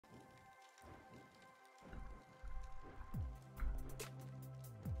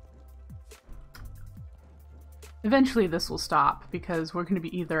Eventually this will stop because we're going to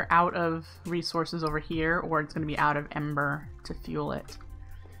be either out of resources over here or it's going to be out of Ember to fuel it.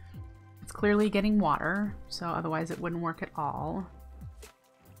 It's clearly getting water, so otherwise it wouldn't work at all.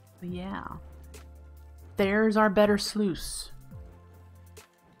 But yeah. There's our better sluice.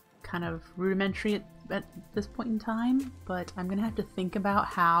 Kind of rudimentary at this point in time, but I'm going to have to think about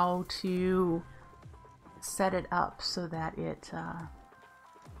how to set it up so that it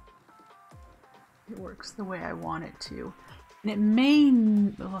works the way I want it to. And it may...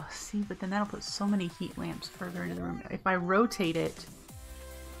 Oh, see, but then that'll put so many heat lamps further into the room. If I rotate it,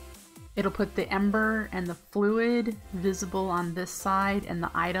 it'll put the ember and the fluid visible on this side and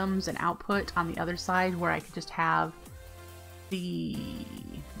the items and output on the other side, where I could just have the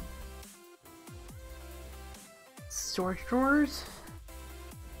storage drawers.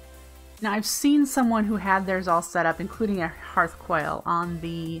 Now, I've seen someone who had theirs all set up, including a hearth coil, on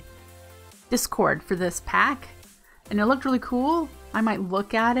the Discord for this pack, and it looked really cool. I might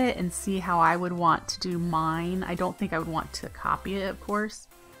look at it and see how I would want to do mine. I don't think I would want to copy it, of course,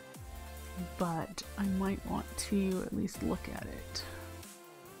 but I might want to at least look at it.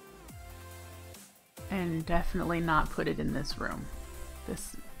 And definitely not put it in this room.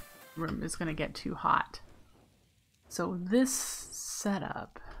 This room is going to get too hot. So this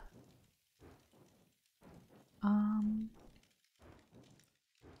setup,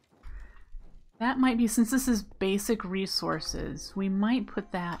 that might be, since this is basic resources, we might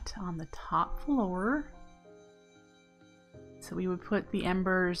put that on the top floor. So we would put the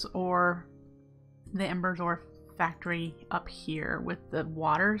embers or factory up here with the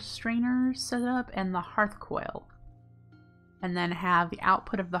water strainer set up and the hearth coil. And then have the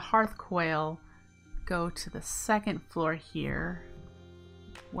output of the hearth coil go to the second floor here,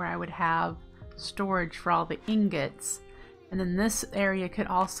 where I would have storage for all the ingots. And then this area could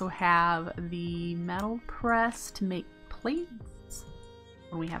also have the metal press to make plates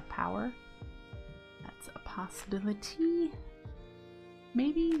when we have power. That's a possibility.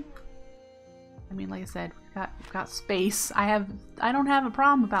 Maybe. I mean, like I said, we've got space. I don't have a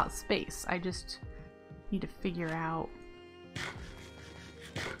problem about space. I just need to figure out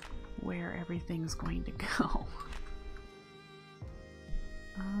where everything's going to go.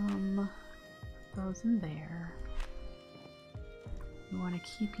 Those in there. We want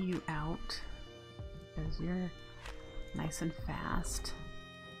to keep you out because you're nice and fast.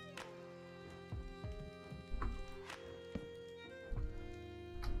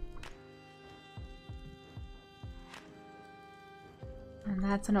 And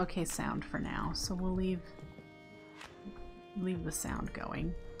that's an okay sound for now, so we'll leave the sound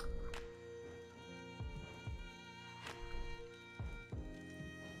going.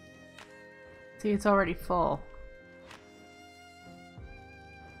 See, it's already full.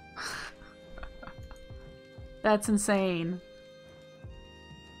 That's insane.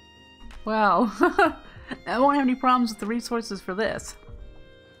 Well, I won't have any problems with the resources for this.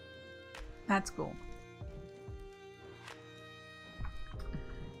 That's cool.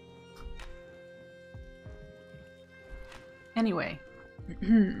 Anyway,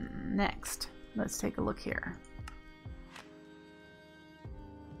 next, let's take a look here.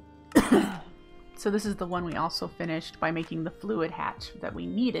 So this is the one we also finished by making the fluid hatch that we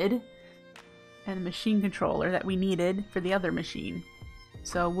needed, and the machine controller that we needed for the other machine.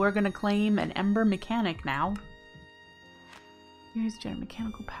 So we're going to claim an Ember mechanic now. Use generate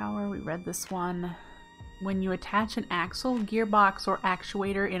mechanical power. We read this one. When you attach an axle, gearbox, or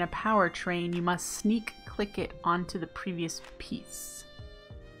actuator in a powertrain, you must sneak click it onto the previous piece.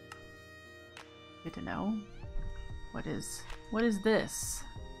 Good to know. What is this?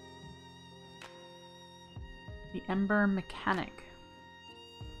 The Ember mechanic.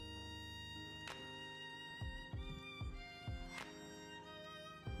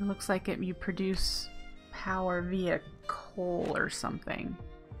 It looks like you produce power via coal or something.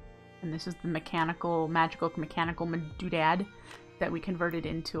 And this is the magical mechanical doodad that we converted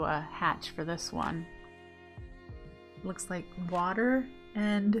into a hatch for this one. Looks like water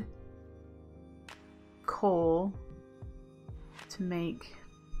and coal to make...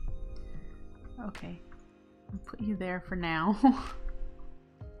 Okay, I'll put you there for now.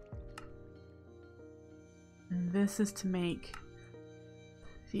 And this is to make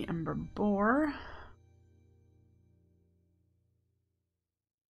the Ember bore.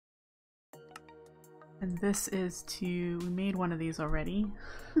 And this is to... we made one of these already.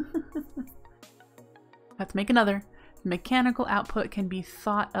 Let's make another. Mechanical output can be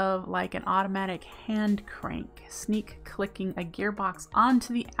thought of like an automatic hand crank. Sneak clicking a gearbox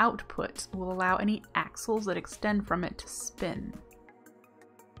onto the output will allow any axles that extend from it to spin.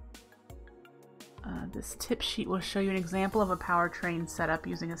 This tip sheet will show you an example of a powertrain setup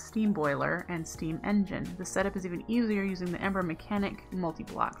using a steam boiler and steam engine. The setup is even easier using the Ember mechanic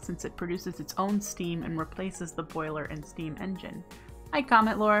multi-block since it produces its own steam and replaces the boiler and steam engine. Hi,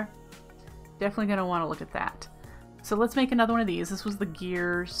 Comet Lore. Definitely going to want to look at that. So let's make another one of these. This was the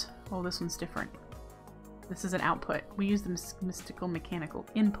gears. Oh, this one's different. This is an output. We use the mystical mechanical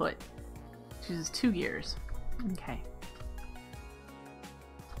input, which uses 2 gears. Okay.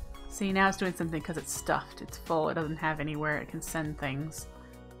 See, now it's doing something because it's stuffed. It's full. It doesn't have anywhere it can send things.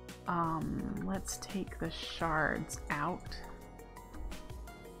 Let's take the shards out.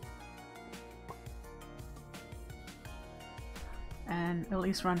 And at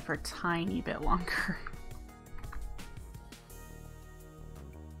least run for a tiny bit longer.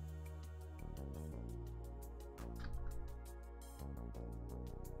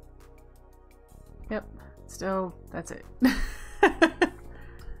 Yep, still, that's it.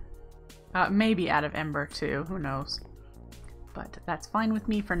 Maybe out of Ember too, who knows. But that's fine with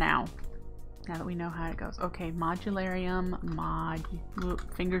me for now. Now that we know how it goes. Okay, modularium,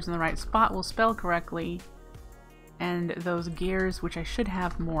 fingers in the right spot will spell correctly. And those gears, which I should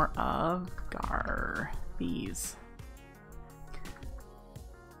have more of, are these.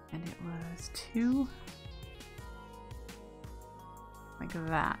 And it was 2. Like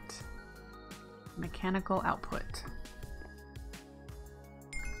that. Mechanical output.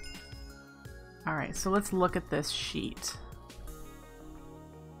 Alright, so let's look at this sheet.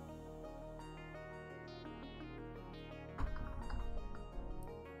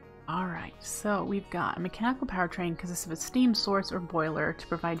 Alright, so we've got a mechanical powertrain consists of a steam source or boiler to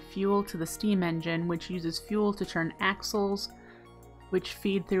provide fuel to the steam engine, which uses fuel to turn axles, which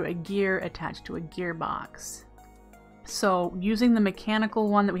feed through a gear attached to a gearbox. So using the mechanical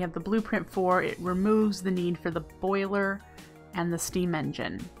one that we have the blueprint for, it removes the need for the boiler and the steam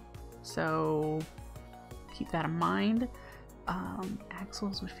engine. So keep that in mind.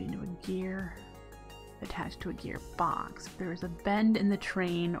 Axles would feed into a gear attached to a gearbox. If there is a bend in the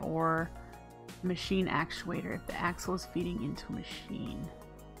train or machine actuator, if the axle is feeding into a machine.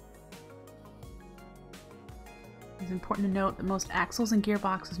 It's important to note that most axles and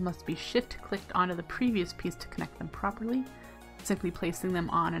gearboxes must be shift-clicked onto the previous piece to connect them properly. Simply placing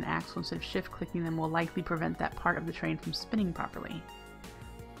them on an axle instead of shift-clicking them will likely prevent that part of the train from spinning properly.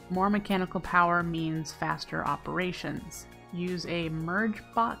 More mechanical power means faster operations. Use a merge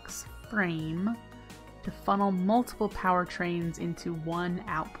box frame to funnel multiple powertrains into one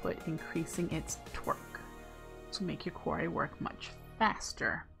output, increasing its torque. This will make your quarry work much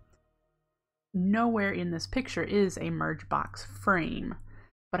faster. Nowhere in this picture is a merge box frame,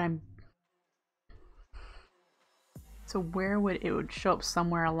 but so where would it would show up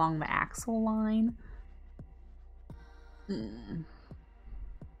somewhere along the axle line?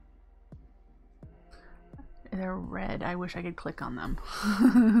 They're red. I wish I could click on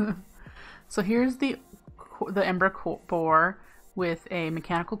them. So here's the Ember core with a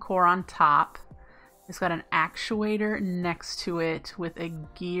mechanical core on top. It's got an actuator next to it with a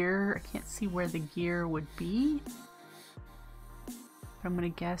gear. I can't see where the gear would be. But I'm gonna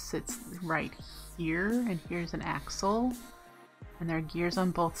guess it's right here, and here's an axle. And there are gears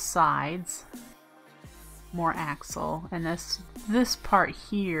on both sides. More axle. And this part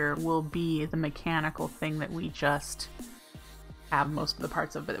here will be the mechanical thing that we just have most of the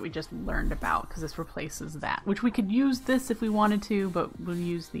parts of it that we just learned about, because this replaces that. Which we could use this if we wanted to, but we'll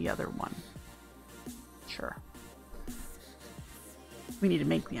use the other one. Sure. We need to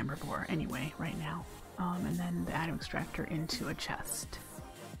make the Ember boar anyway, right now. And then the item extractor into a chest.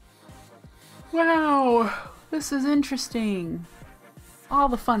 Wow! This is interesting! All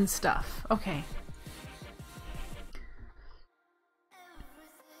the fun stuff. Okay.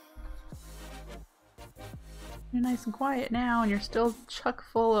 You're nice and quiet now, and you're still chock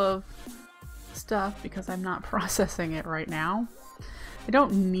full of stuff because I'm not processing it right now. I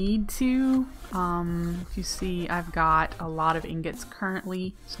don't need to. If you see, I've got a lot of ingots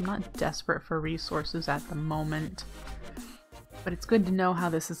currently, so I'm not desperate for resources at the moment. But it's good to know how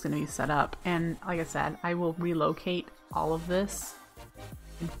this is going to be set up. And like I said, I will relocate all of this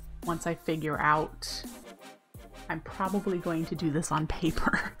once I figure out. I'm probably going to do this on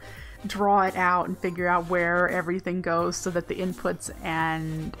paper. Draw it out and figure out where everything goes so that the inputs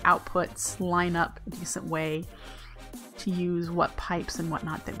and outputs line up a decent way to use what pipes and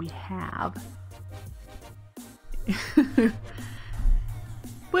whatnot that we have.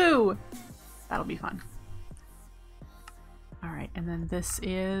 Woo! That'll be fun. Alright, and then this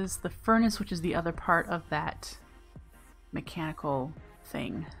is the furnace, which is the other part of that mechanical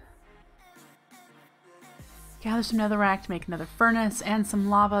thing. Gather some netherrack to make another furnace and some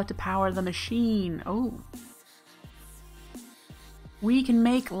lava to power the machine. Oh. We can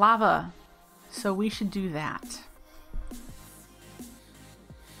make lava, so we should do that.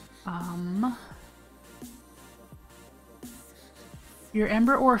 Your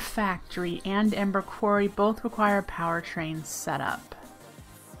Ember Ore Factory and Ember Quarry both require powertrain setup.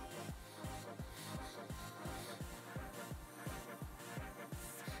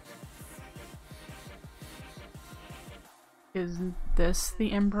 Isn't this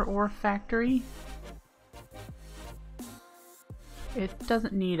the Ember Ore Factory? It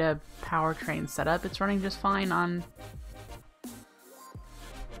doesn't need a powertrain setup. It's running just fine on...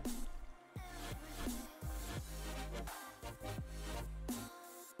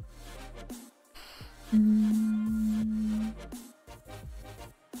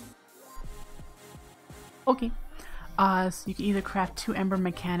 Okay. So you can either craft 2 Ember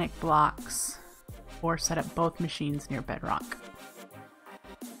mechanic blocks or set up both machines near bedrock.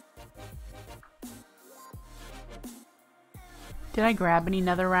 Did I grab any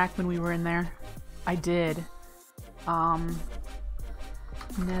netherrack when we were in there? I did.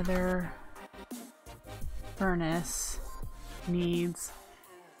 Nether furnace needs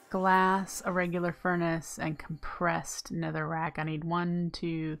glass, a regular furnace, and compressed netherrack. I need 1,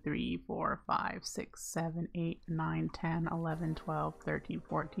 2, 3, 4, 5, 6, 7, 8, 9, 10, 11, 12, 13,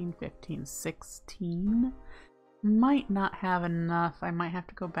 14, 15, 16. Might not have enough. I might have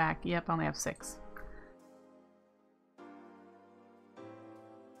to go back. Yep, I only have 6.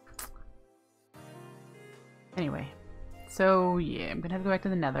 Anyway, so yeah, I'm gonna have to go back to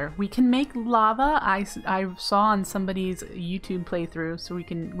the nether. We can make lava. I saw on somebody's YouTube playthrough, so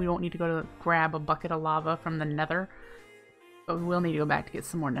we won't need to go to grab a bucket of lava from the nether. But we will need to go back to get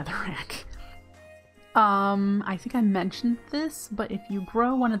some more netherrack. I think I mentioned this, but if you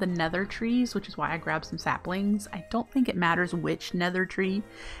grow one of the nether trees, which is why I grabbed some saplings, I don't think it matters which nether tree,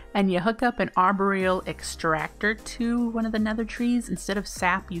 and you hook up an arboreal extractor to one of the nether trees, instead of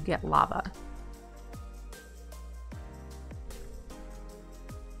sap, you get lava.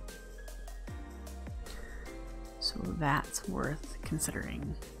 So that's worth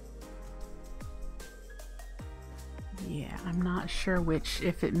considering. Yeah, I'm not sure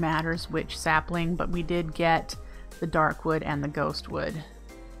if it matters which sapling, but we did get the dark wood and the ghost wood.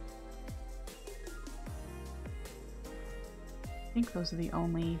 I think those are the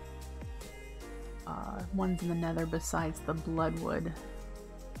only ones in the nether besides the bloodwood.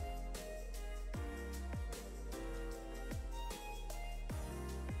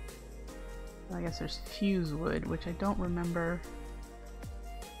 I guess there's fuse wood, which I don't remember.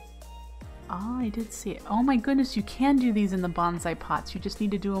 Oh, I did see it. Oh my goodness, you can do these in the bonsai pots. You just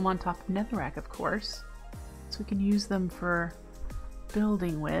need to do them on top of netherrack, of course. So we can use them for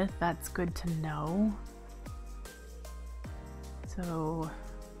building with. That's good to know. So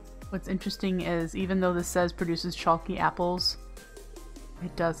what's interesting is, even though this says produces chalky apples,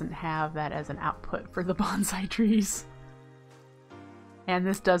 it doesn't have that as an output for the bonsai trees. And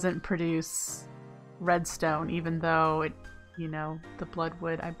this doesn't produce redstone, even though it, you know, the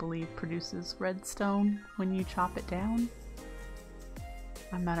bloodwood, I believe, produces redstone when you chop it down.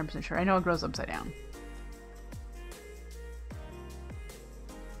 I'm not 100% sure. I know it grows upside down.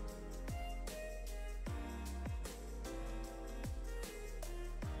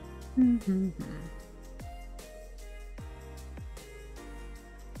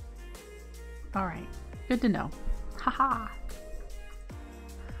 Alright, good to know. Haha!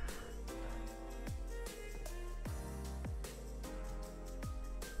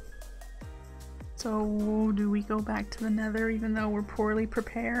 So, do we go back to the nether even though we're poorly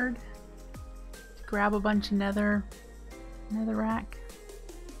prepared? Grab a bunch of netherrack.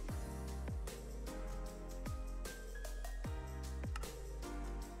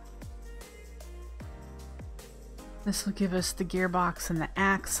 This will give us the gearbox and the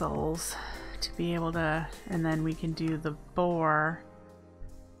axles to be able to, and then we can do the bore.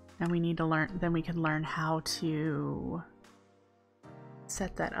 And we need to learn, then we can learn how to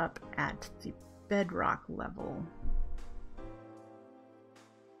set that up at the bedrock level.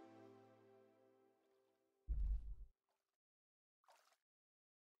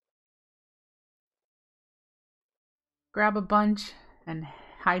 Grab a bunch and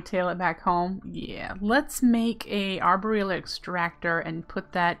hightail it back home. Yeah, let's make a arboreal extractor and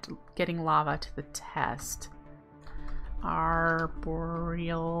put that getting lava to the test.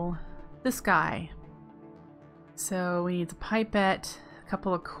 Arboreal, this guy. So we need a pipette, a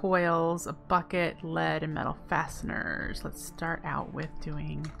couple of coils, a bucket, lead, and metal fasteners. Let's start out with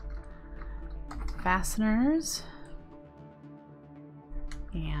doing fasteners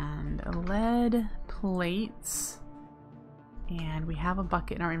and a lead plates. And we have a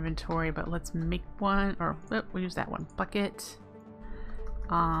bucket in our inventory, but let's make one, or we'll use that one. Bucket.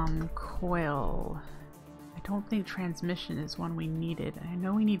 Coil. I don't think transmission is one we needed. I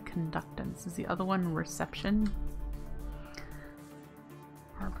know we need conductance. Is the other one reception?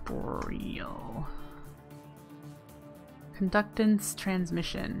 Arboreal. Conductance,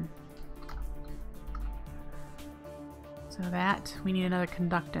 transmission. So that, we need another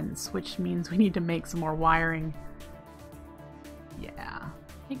conductance, which means we need to make some more wiring. Yeah,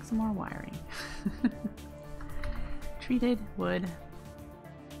 make some more wiring. Treated wood.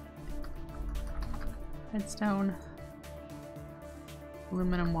 Redstone.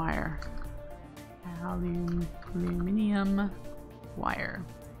 Aluminum wire. Aluminium wire.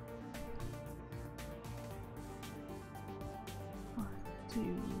 1,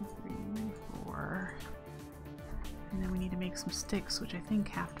 2, 3, 4. And then we need to make some sticks, which I think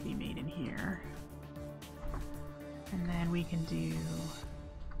have to be made in here. And then we can do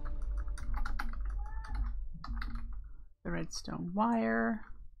the redstone wire.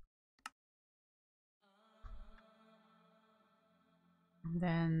 And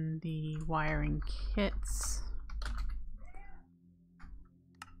then the wiring kits.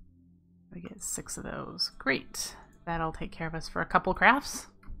 We get 6 of those. Great. That'll take care of us for a couple crafts.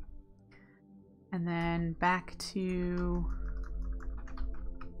 And then back to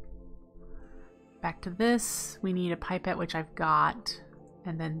this. We need a pipette, which I've got.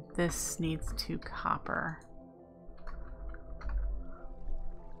 And then this needs 2 copper.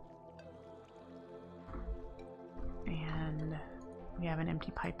 And we have an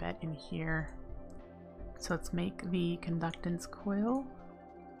empty pipette in here. So let's make the conductance coil.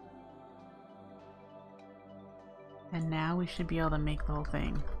 And now we should be able to make the whole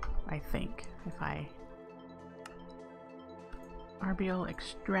thing, I think. If I... Arboreal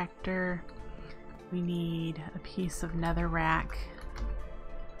extractor. We need a piece of netherrack.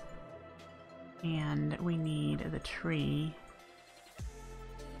 And we need the tree.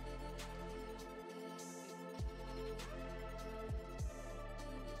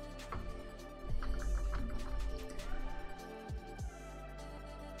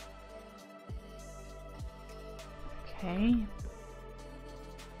 Okay.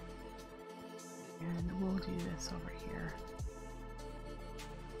 And we'll do this over here.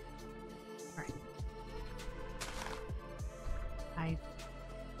 Alright.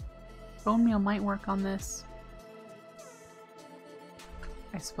 Bone meal might work on this.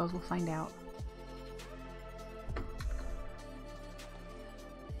 I suppose we'll find out.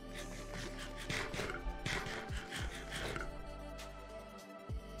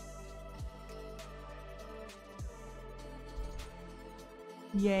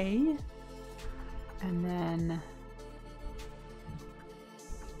 Yay. And then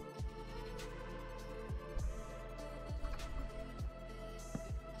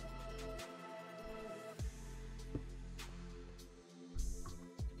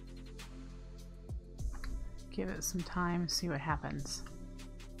give it some time, see what happens.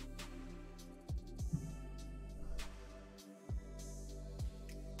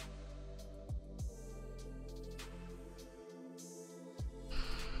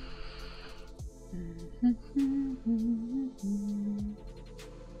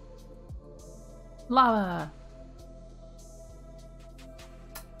 Lava!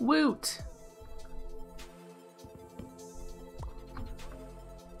 Woot!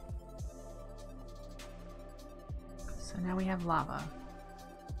 So now we have lava.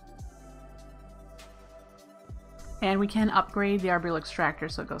 And we can upgrade the arboreal extractor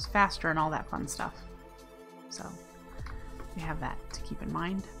so it goes faster and all that fun stuff. So we have that to keep in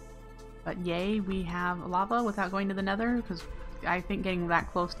mind. But yay, we have lava without going to the nether, because I think getting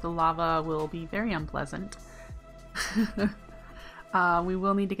that close to the lava will be very unpleasant. We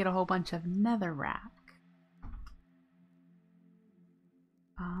will need to get a whole bunch of netherrack.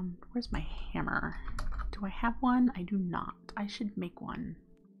 Where's my hammer? Do I have one? I do not. I should make one.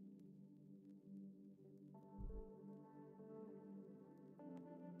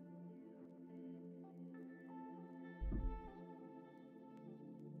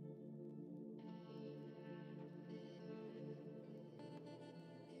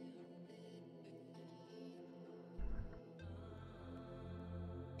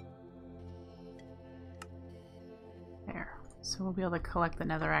 So we'll be able to collect the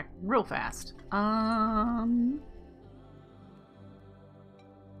netherrack real fast.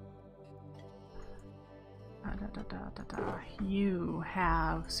 You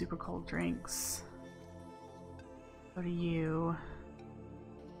have super cold drinks. Go to you.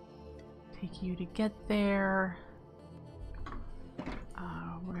 Take you to get there.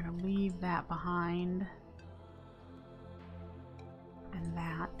 We're gonna leave that behind. And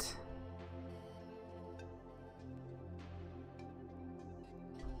that.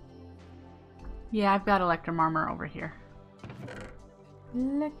 Yeah, I've got Electrum armor over here.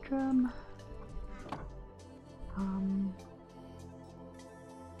 Electrum.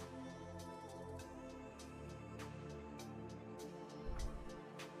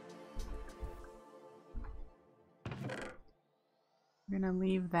 We're gonna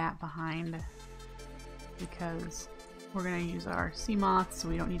leave that behind because we're gonna use our sea moths, so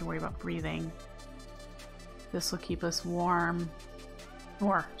we don't need to worry about breathing. This will keep us warm.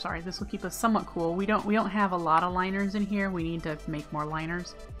 Or, sorry, this will keep us somewhat cool. We don't have a lot of liners in here. We need to make more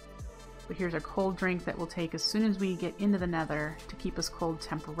liners. But here's a cold drink that we'll take as soon as we get into the nether to keep us cold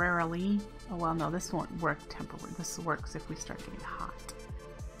temporarily. Oh well, no, this won't work temporarily. This works if we start getting hot.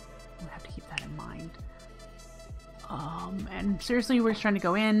 We'll have to keep that in mind. And seriously, we're just trying to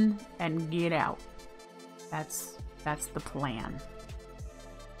go in and get out. That's the plan.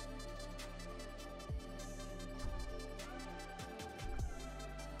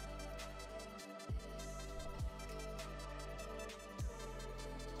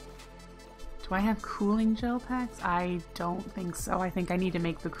 Do I have cooling gel packs? I don't think so. I think I need to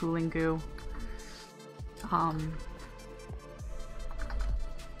make the cooling goo.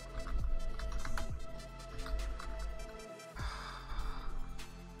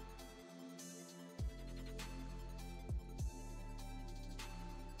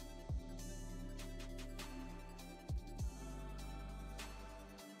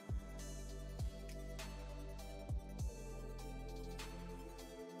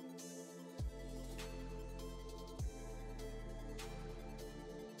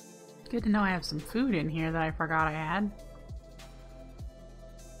 Good to know I have some food in here that I forgot I had.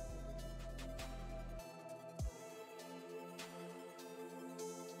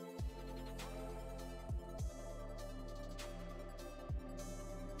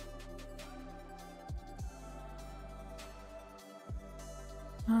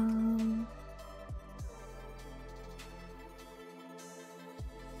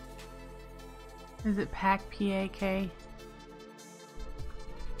 Is it pack PAK?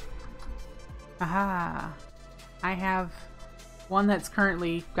 Aha! I have one that's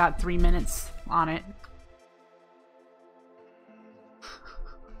currently got 3 minutes on it.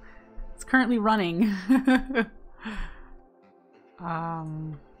 It's currently running. Do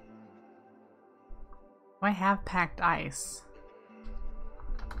I have packed ice?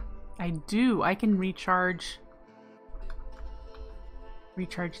 I do. I can recharge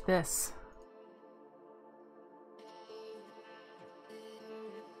this.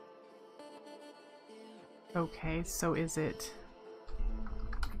 Okay, so is it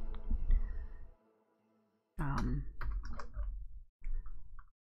I'm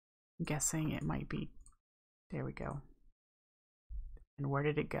guessing it might be, there we go. And where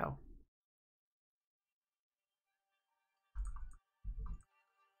did it go?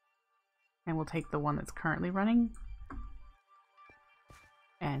 And we'll take the one that's currently running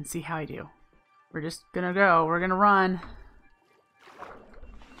and see how I do. We're just gonna go, we're gonna run.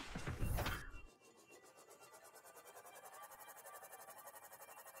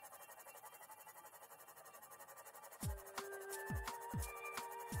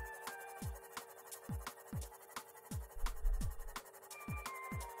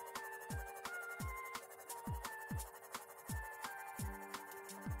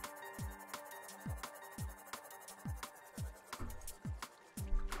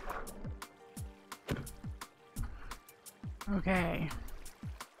 Okay.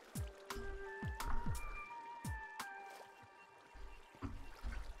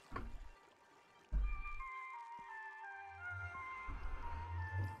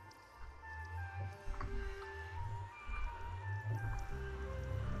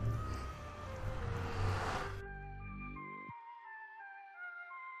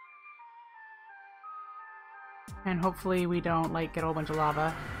 And hopefully we don't, like, get a whole bunch of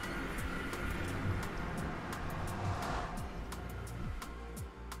lava.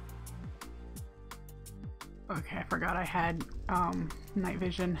 Okay, I forgot I had night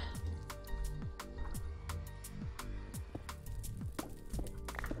vision.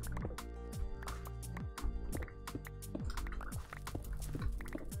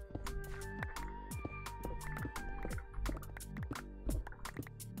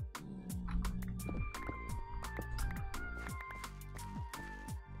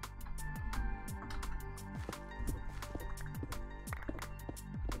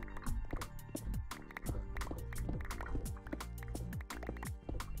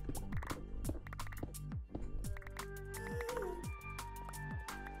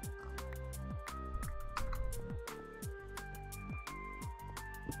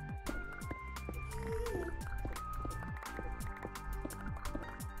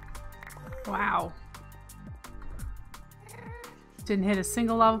 Wow. Didn't hit a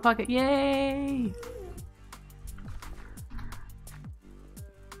single lava bucket. Yay!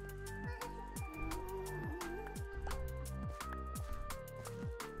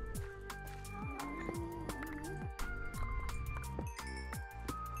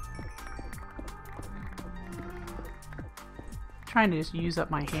 Trying to just use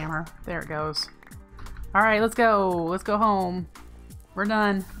up my hammer. There it goes. All right, let's go. Let's go home. We're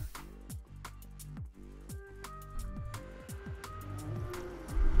done.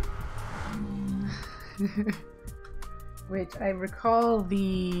 Which I recall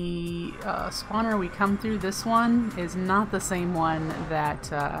the spawner we come through, this one is not the same one that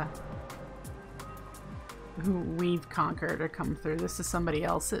who we've conquered or come through. This is somebody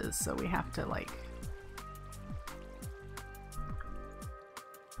else's, so we have to like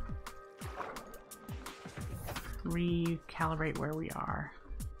recalibrate where we are.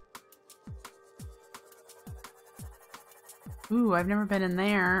 Ooh, I've never been in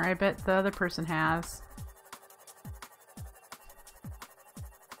there. I bet the other person has.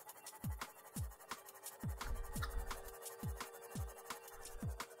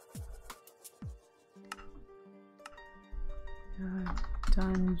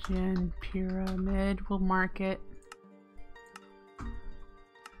 Dungeon pyramid, we'll mark it.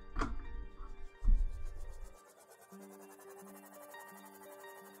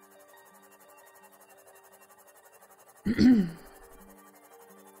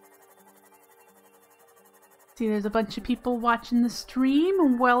 See, there's a bunch of people watching the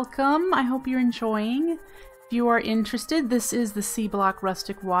stream. Welcome. I hope you're enjoying. If you are interested, this is the Skyblock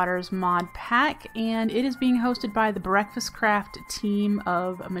Rustic Waters mod pack, and it is being hosted by the Breakfastcraft team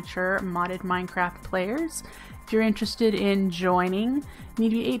of mature modded Minecraft players. If you're interested in joining, you need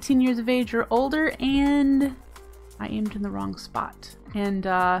to be 18 years of age or older, and I aimed in the wrong spot. And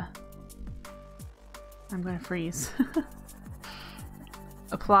I'm gonna freeze.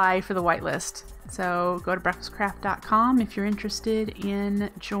 Apply for the whitelist. So go to breakfastcraft.com if you're interested in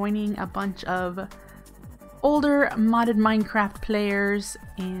joining a bunch of older modded Minecraft players,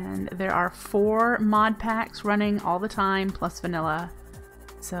 and there are 4 mod packs running all the time plus vanilla,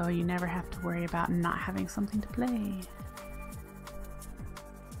 so you never have to worry about not having something to play.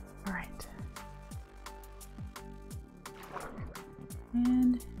 Alright.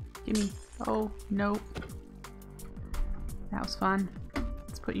 And gimme. Oh, nope. That was fun.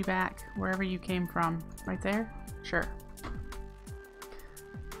 Let's put you back wherever you came from. Right there? Sure.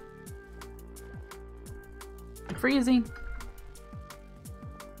 I'm freezing.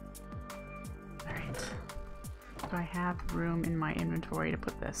 Alright. Do I have room in my inventory to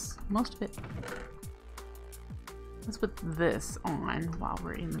put this? Most of it. Let's put this on while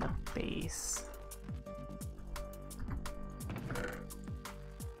we're in the base.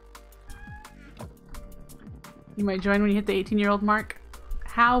 You might join when you hit the 18-year-old mark.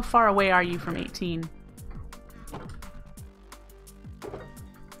 How far away are you from 18?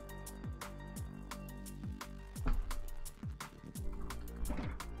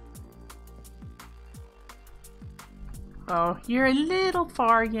 Oh, you're a little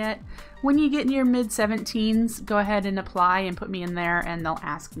far yet. When you get in your mid-17s, go ahead and apply and put me in there, and they'll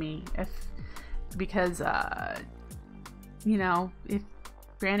ask me if, because, you know, if,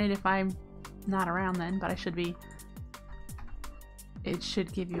 granted, if I'm not around then, but I should be, it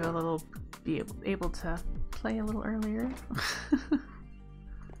should give you a little, be able to play a little earlier.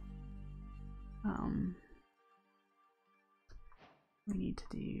 We need to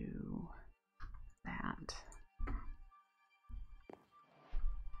do that.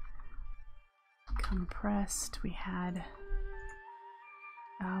 Compressed, we had,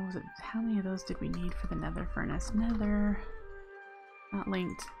 was it, how many of those did we need for the nether furnace? Nether, not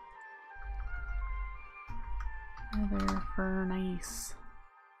linked. Nether furnace.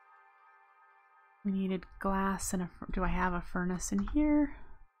 We needed glass and a, do I have a furnace in here?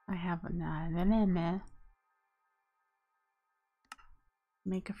 I have a, nah.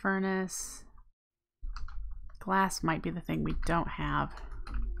 Make a furnace. Glass might be the thing we don't have.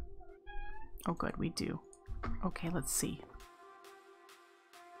 Oh good, we do. Okay, let's see.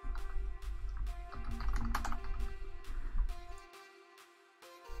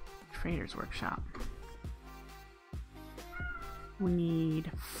 Trader's Workshop. We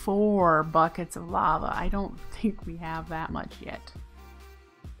need 4 buckets of lava. I don't think we have that much yet.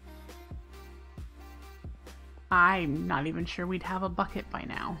 I'm not even sure we'd have a bucket by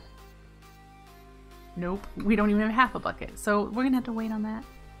now. Nope, we don't even have half a bucket. So we're gonna have to wait on that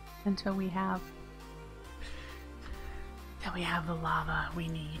until we have the lava we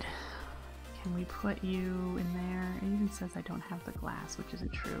need. Can we put you in there? It even says I don't have the glass, which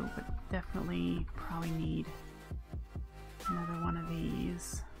isn't true, but definitely probably need another one of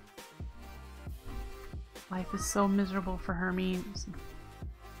these. Life is so miserable for Hermes.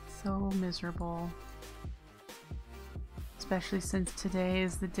 So miserable. Especially since today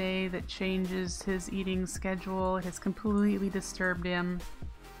is the day that changes his eating schedule. It has completely disturbed him.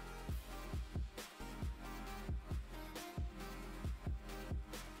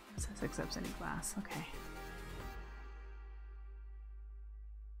 It says accepts any glass. Okay.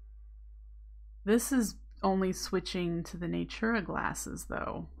 This is only switching to the Natura glasses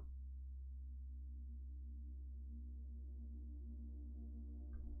though.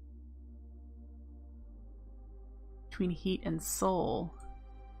 Between heat and soul.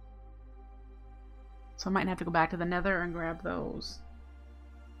 So I might have to go back to the Nether and grab those.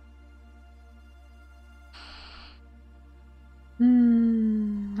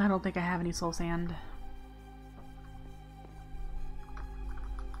 I don't think I have any soul sand.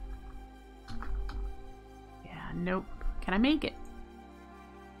 Yeah, nope. Can I make it?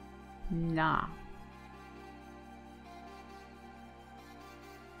 Nah.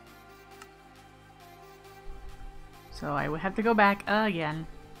 So I would have to go back again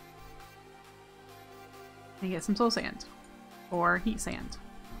and get some soul sand or heat sand.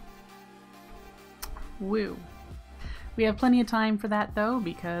 Woo. We have plenty of time for that though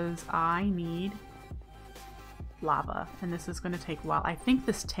because I need lava and this is going to take a while. I think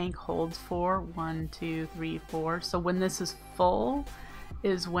this tank holds 4, 1, 2, 3, 4. So when this is full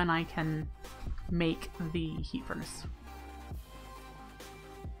is when I can make the heat furnace.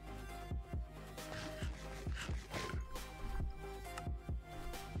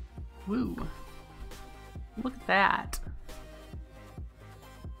 Woo. Look at that.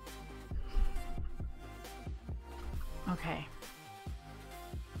 Okay.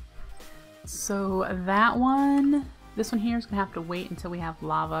 So that one, this one here is gonna have to wait until we have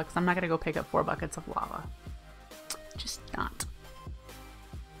lava because I'm not gonna go pick up 4 buckets of lava. Just not.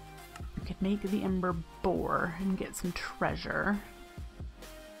 We could make the Ember bore and get some treasure.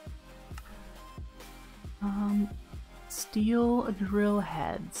 Steel drill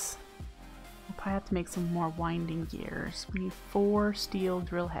heads. We'll probably have to make some more winding gears. We need 4 steel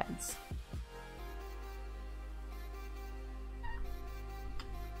drill heads.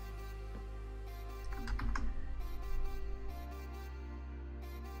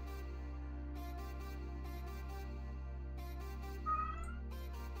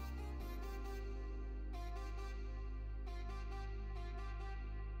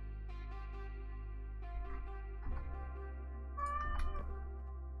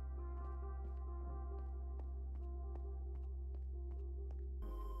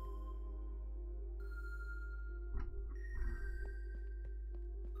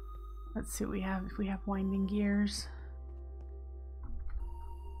 Let's see what we have, if we have winding gears.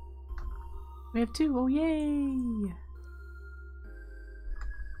 We have 2, oh yay!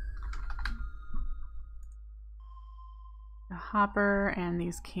 The hopper and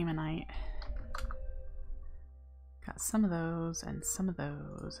these Caymanite. Got some of those, and some of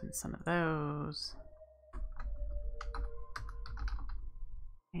those, and some of those.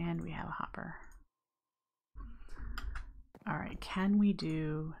 And we have a hopper. Alright, can we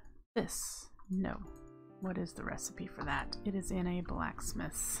do this? No. What is the recipe for that? It is in a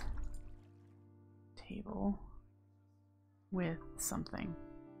blacksmith's table with something.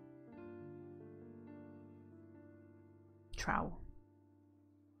 Trowel.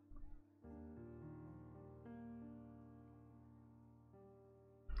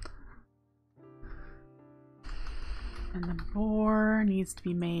 And the bore needs to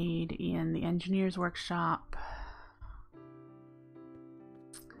be made in the engineer's workshop.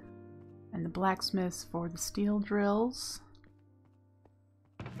 And the blacksmiths for the steel drills.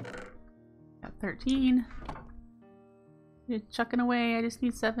 Got 13. You're chucking away, I just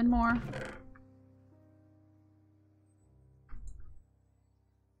need 7 more.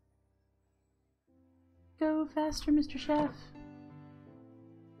 Go faster, Mr. Chef.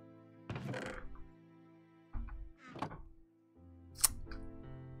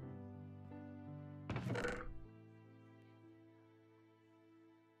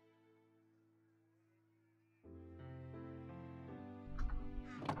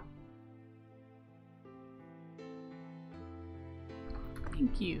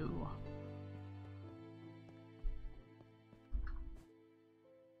 Thank you.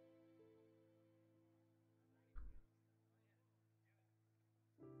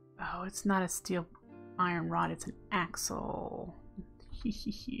 Oh, it's not a steel iron rod, it's an axle.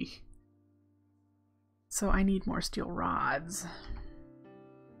 So I need more steel rods.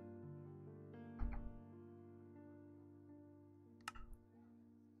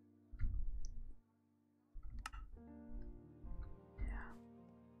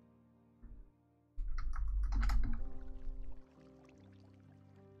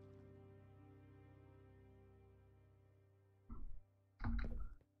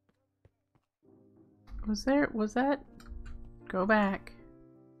 Was that? Go back.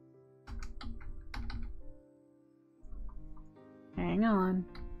 Hang on.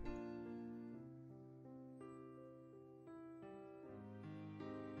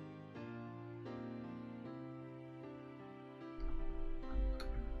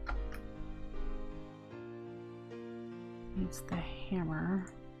 Needs the hammer.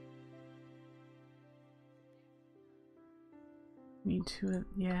 Need to,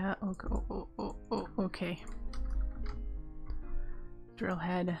 yeah, okay, okay. Drill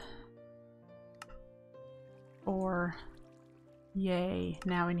head. 4. Yay.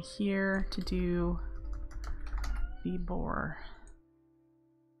 Now in here to do the bore.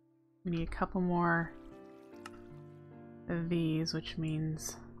 We need a couple more of these, which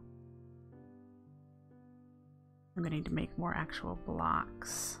means I'm gonna need to make more actual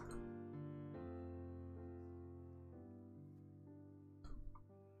blocks.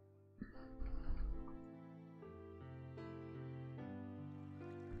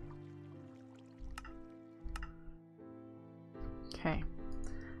 Okay.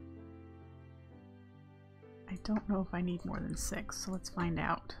 I don't know if I need more than 6, so let's find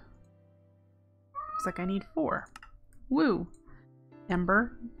out. Looks like I need 4. Woo!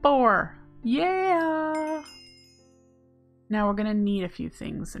 Ember, bore! Yeah! Now we're gonna need a few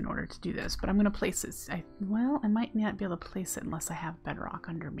things in order to do this, but I'm gonna place it. Well, I might not be able to place it unless I have bedrock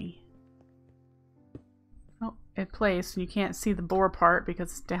under me. Oh, it placed, and you can't see the bore part because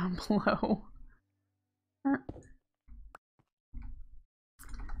it's down below.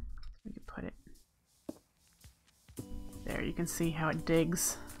 We can put it there. You can see how it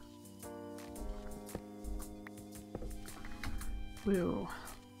digs. Woo.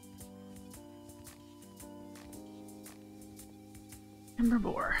 Ember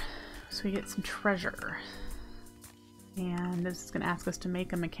bore. So we get some treasure. And this is going to ask us to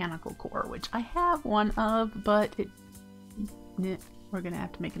make a mechanical core, which I have one of, but we're going to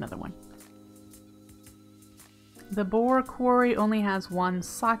have to make another one. The bore quarry only has one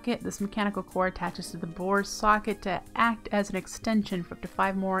socket. This mechanical core attaches to the bore socket to act as an extension for up to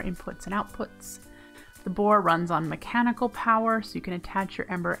 5 more inputs and outputs. The bore runs on mechanical power, so you can attach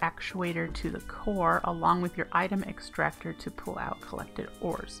your ember actuator to the core along with your item extractor to pull out collected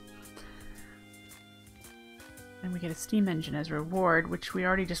ores. And we get a steam engine as a reward, which we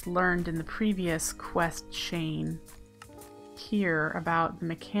already just learned in the previous quest chain here about the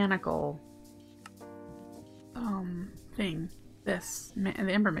mechanical thing. The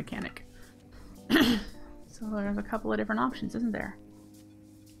ember mechanic. So there's a couple of different options, isn't there?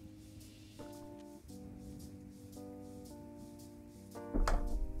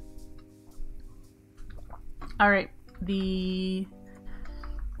 Alright, the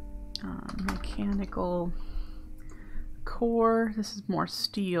mechanical core. This is more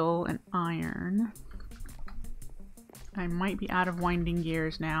steel and iron. I might be out of winding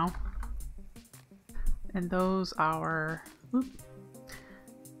gears now. And those are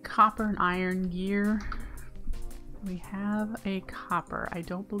copper and iron gear. We have a copper. I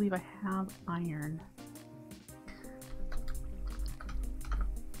don't believe I have iron.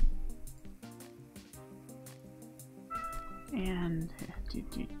 And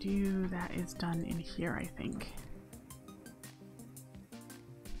that is done in here, I think.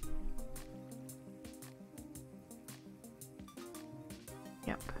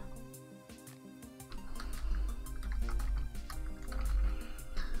 Yep.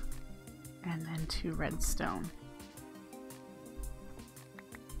 And then 2 redstone.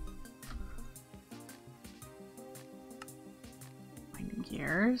 Winding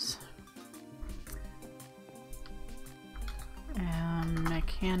gears.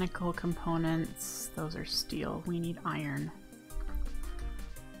 Mechanical components, those are steel. We need iron.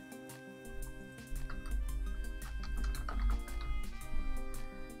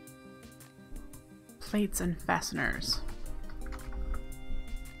 Plates and fasteners.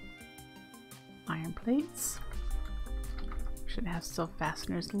 Iron plates. Should have still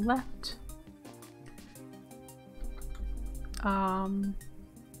fasteners left.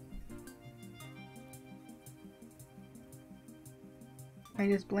 I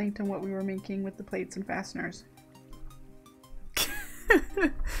just blanked on what we were making with the plates and fasteners.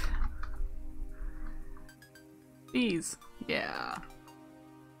 These, yeah.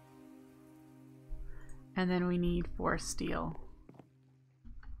 And then we need 4 steel.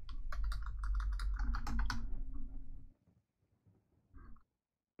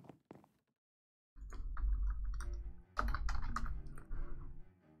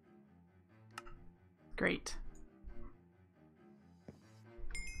 Great.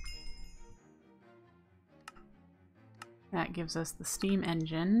 That gives us the steam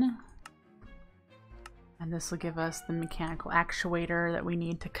engine. And this will give us the mechanical actuator that we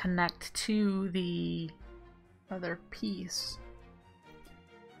need to connect to the other piece.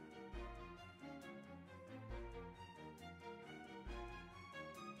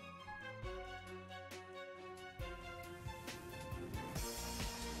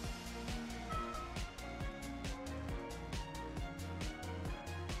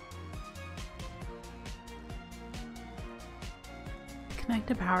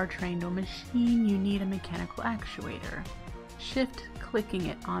 Connect a powertrain to a machine, you need a mechanical actuator. Shift clicking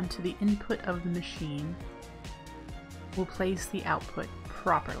it onto the input of the machine will place the output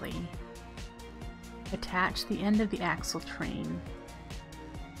properly. Attach the end of the axle train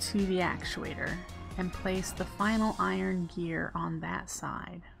to the actuator and place the final iron gear on that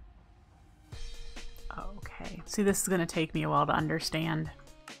side. Okay, see, this is going to take me a while to understand.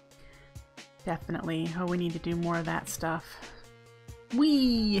 Definitely. Oh, we need to do more of that stuff.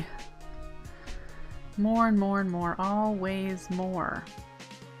 Whee! More and more and more, always more.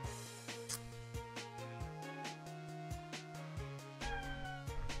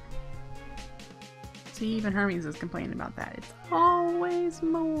 See, even Hermes is complaining about that. It's always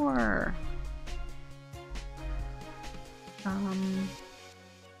more.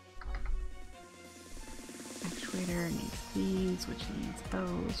 Actuator needs these, which needs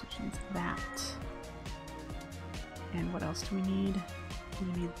those, which needs that. And what else do we need?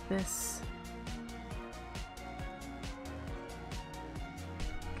 We need this.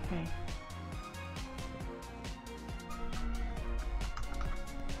 Okay.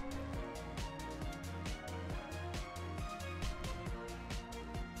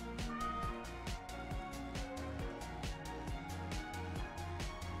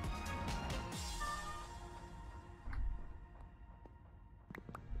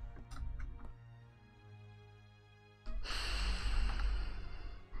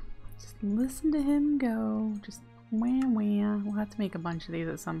 Listen to him go. Just wah wah. We'll have to make a bunch of these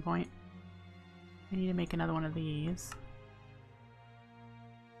at some point. I need to make another one of these.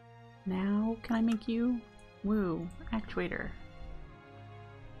 Now, can I make you? Woo. Actuator.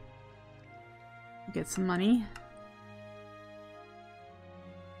 Get some money.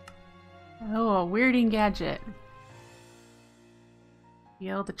 Oh, a weirding gadget. Be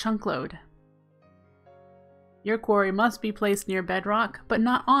able to chunk load. Your quarry must be placed near bedrock, but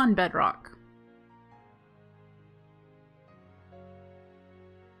not on bedrock.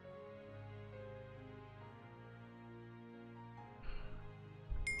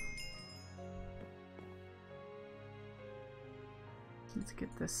 Let's get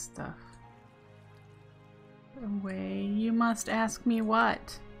this stuff away. You must ask me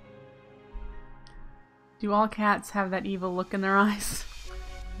what? Do all cats have that evil look in their eyes?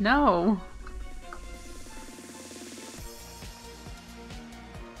 No.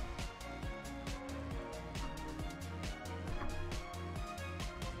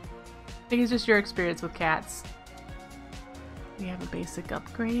 I think it's just your experience with cats. We have a basic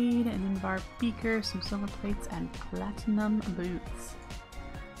upgrade, an Invar beaker, some silver plates, and platinum boots.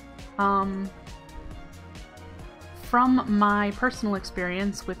 From my personal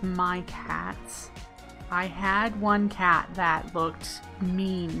experience with my cats, I had one cat that looked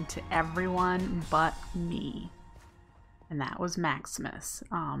mean to everyone but me. And that was Maximus.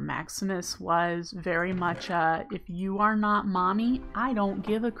 Maximus was very much if you are not mommy, I don't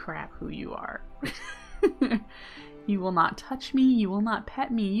give a crap who you are. You will not touch me, you will not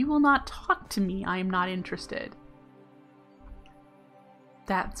pet me, you will not talk to me, I am not interested.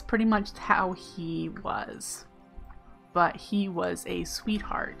 That's pretty much how he was. But he was a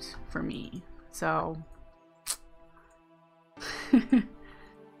sweetheart for me, so...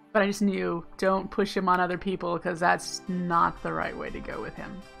 But I just knew, don't push him on other people because that's not the right way to go with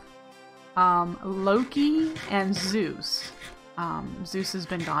him. Loki and Zeus. Zeus has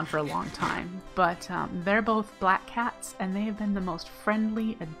been gone for a long time, but they're both black cats and they have been the most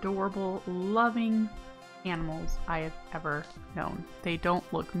friendly, adorable, loving animals I have ever known. They don't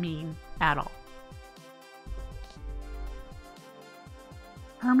look mean at all.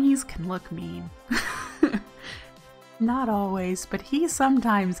 Hermes can look mean. Not always, but he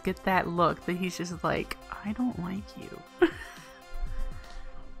sometimes gets that look that he's just like, I don't like you.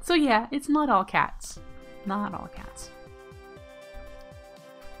 So yeah, it's not all cats. Not all cats.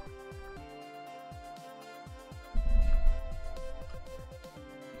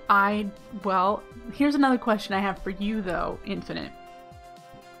 Well, here's another question I have for you though, Infinite.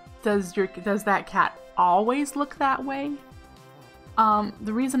 Does that cat always look that way?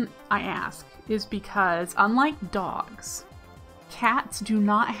 The reason I ask is because, unlike dogs, cats do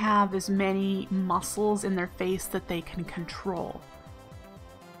not have as many muscles in their face that they can control.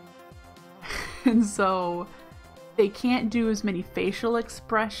 And so they can't do as many facial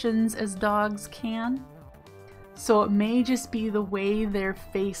expressions as dogs can. So it may just be the way their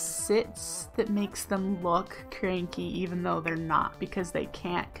face sits that makes them look cranky, even though they're not, because they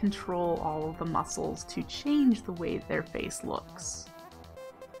can't control all of the muscles to change the way their face looks.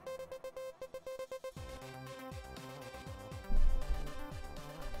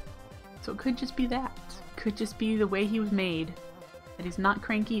 So it could just be that. Could just be the way he was made. That he's not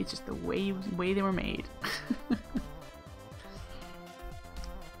cranky, it's just the way they were made.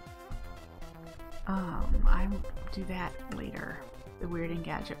 I will do that later. The Weird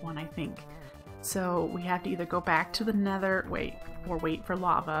Engadget one, I think. So we have to either go back to the Nether, or wait for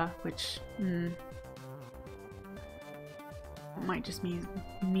lava, which it might just be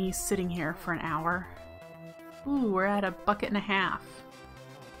me sitting here for an hour. Ooh, we're at a bucket and a half.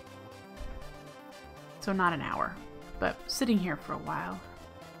 So not an hour, but sitting here for a while.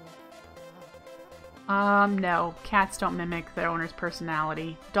 No, cats don't mimic their owner's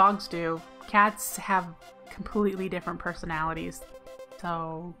personality. Dogs do. Cats have completely different personalities,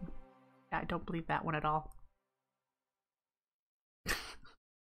 so yeah, I don't believe that one at all.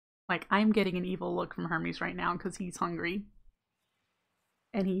 Like, I'm getting an evil look from Hermes right now because he's hungry.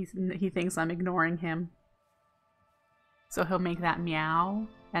 And he thinks I'm ignoring him. So he'll make that meow,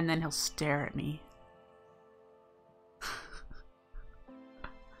 and then he'll stare at me.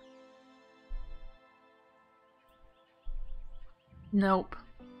 Nope.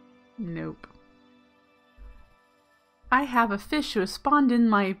 Nope. I have a fish who has spawned in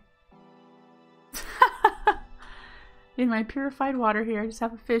my in my purified water here. I just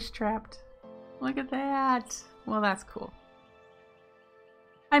have a fish trapped. Look at that. Well, that's cool.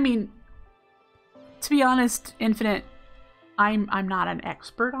 I mean, to be honest, Infinite, I'm not an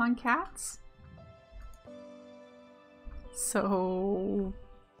expert on cats. So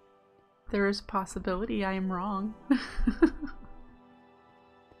there is a possibility I am wrong.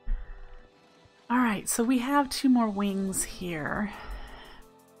 Alright, so we have 2 more wings here.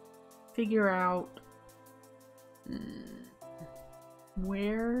 Figure out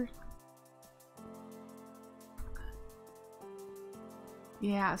where...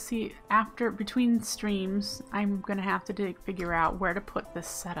 Yeah, see, between streams, I'm gonna have to figure out where to put this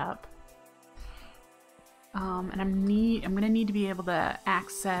setup. And I'm gonna need to be able to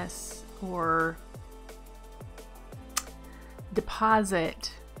access or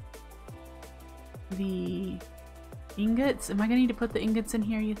deposit the ingots. Am I gonna need to put the ingots in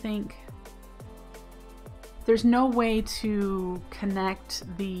here, you think? There's no way to connect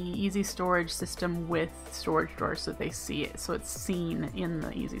the easy storage system with storage doors so they see it, so it's seen in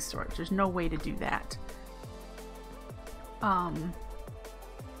the easy storage. There's no way to do that.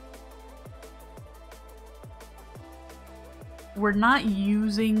 We're not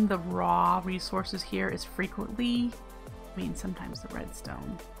using the raw resources here as frequently. I mean, sometimes the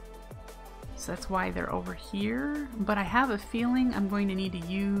redstone. So that's why they're over here. But I have a feeling I'm going to need to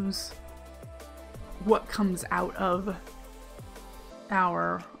use what comes out of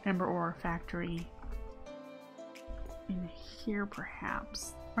our Ember ore factory in here,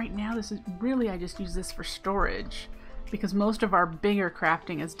 perhaps. Right now, this is really, I just use this for storage because most of our bigger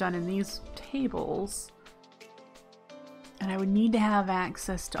crafting is done in these tables. And I would need to have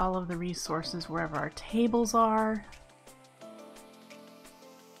access to all of the resources wherever our tables are.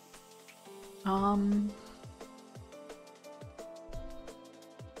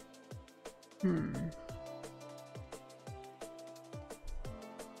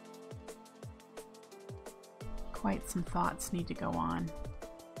 Quite some thoughts need to go on.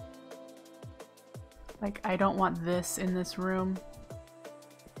 Like, I don't want this in this room,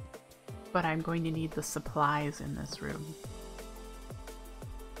 but I'm going to need the supplies in this room.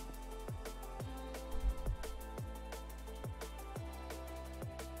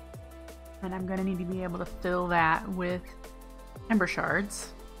 And I'm going to need to be able to fill that with Ember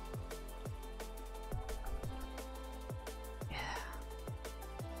shards. Yeah.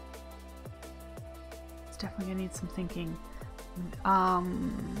 It's definitely going to need some thinking.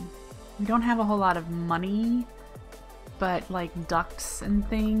 We don't have a whole lot of money, but like ducts and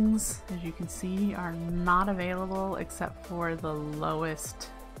things, as you can see, are not available except for the lowest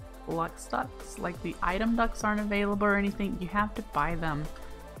flux ducts. Like the item ducts aren't available or anything. You have to buy them,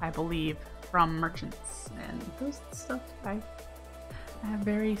 I believe, from merchants. And those stuff, I have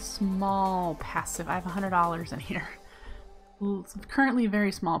very small passive. I have $100 in here. It's currently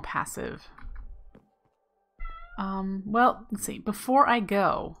very small passive. Well, let's see. Before I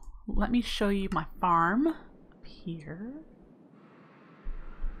go, let me show you my farm up here.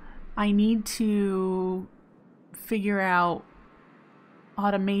 I need to figure out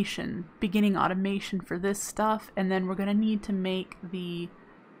automation, beginning automation for this stuff, and then we're going to need to make the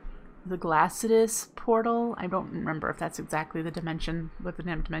Glacidus portal. I don't remember if that's exactly the dimension, what the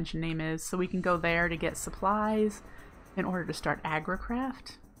dimension name is, so we can go there to get supplies in order to start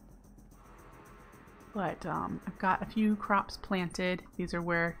agricraft. But I've got a few crops planted. These are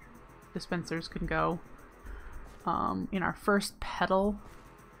where dispensers can go. In our first petal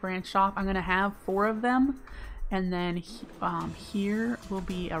branch off, I'm going to have 4 of them, and then here will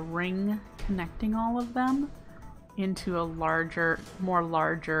be a ring connecting all of them into a more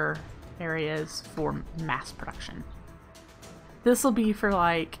larger areas for mass production. This will be for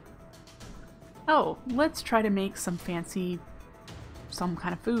like, oh, let's try to make some fancy, some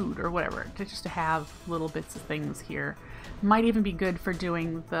kind of food or whatever, just to have little bits of things here. Might even be good for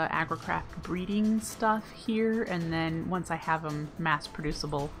doing the agricraft breeding stuff here, and then once I have them mass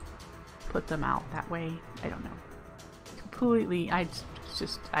producible, put them out that way. I don't know. Completely, I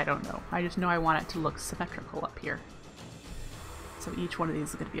don't know. I just know I want it to look symmetrical up here. So each one of these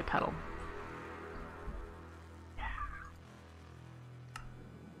is going to be a petal. Yeah.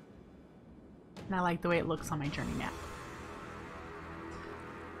 And I like the way it looks on my journey map.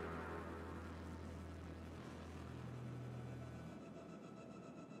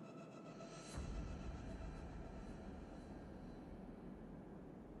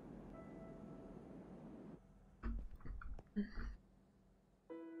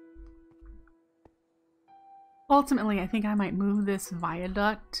 Ultimately, I think I might move this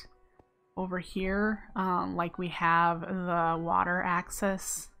viaduct over here, like we have the water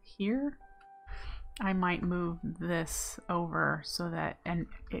access here. I might move this over so that, and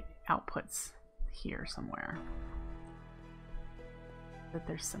it outputs here somewhere. That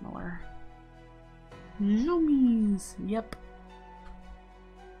they're similar. Zoomies! Yep.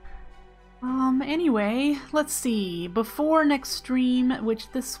 Anyway, let's see. Before next stream,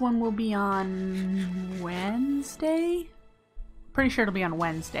 which this one will be on Wednesday? Pretty sure it'll be on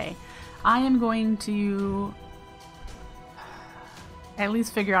Wednesday. I am going to at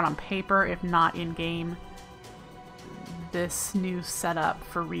least figure out on paper, if not in-game, this new setup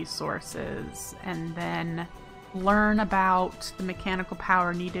for resources, and then learn about the mechanical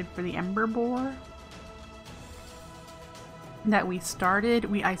power needed for the Ember bore that we started.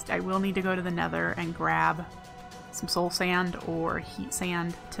 I will need to go to the Nether and grab some soul sand or heat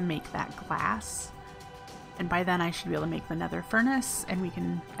sand to make that glass. And by then I should be able to make the Nether furnace, and we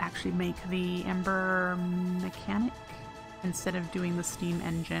can actually make the Ember mechanic instead of doing the steam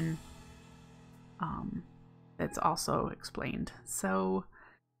engine that's also explained. So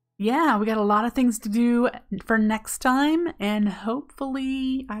yeah, we got a lot of things to do for next time, and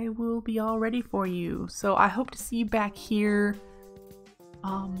hopefully I will be all ready for you. So I hope to see you back here.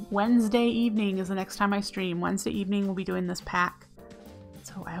 Wednesday evening is the next time I stream. Wednesday evening we'll be doing this pack.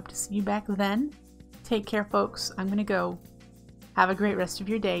 So I hope to see you back then. Take care, folks. I'm gonna go. Have a great rest of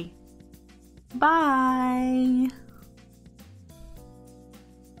your day. Bye!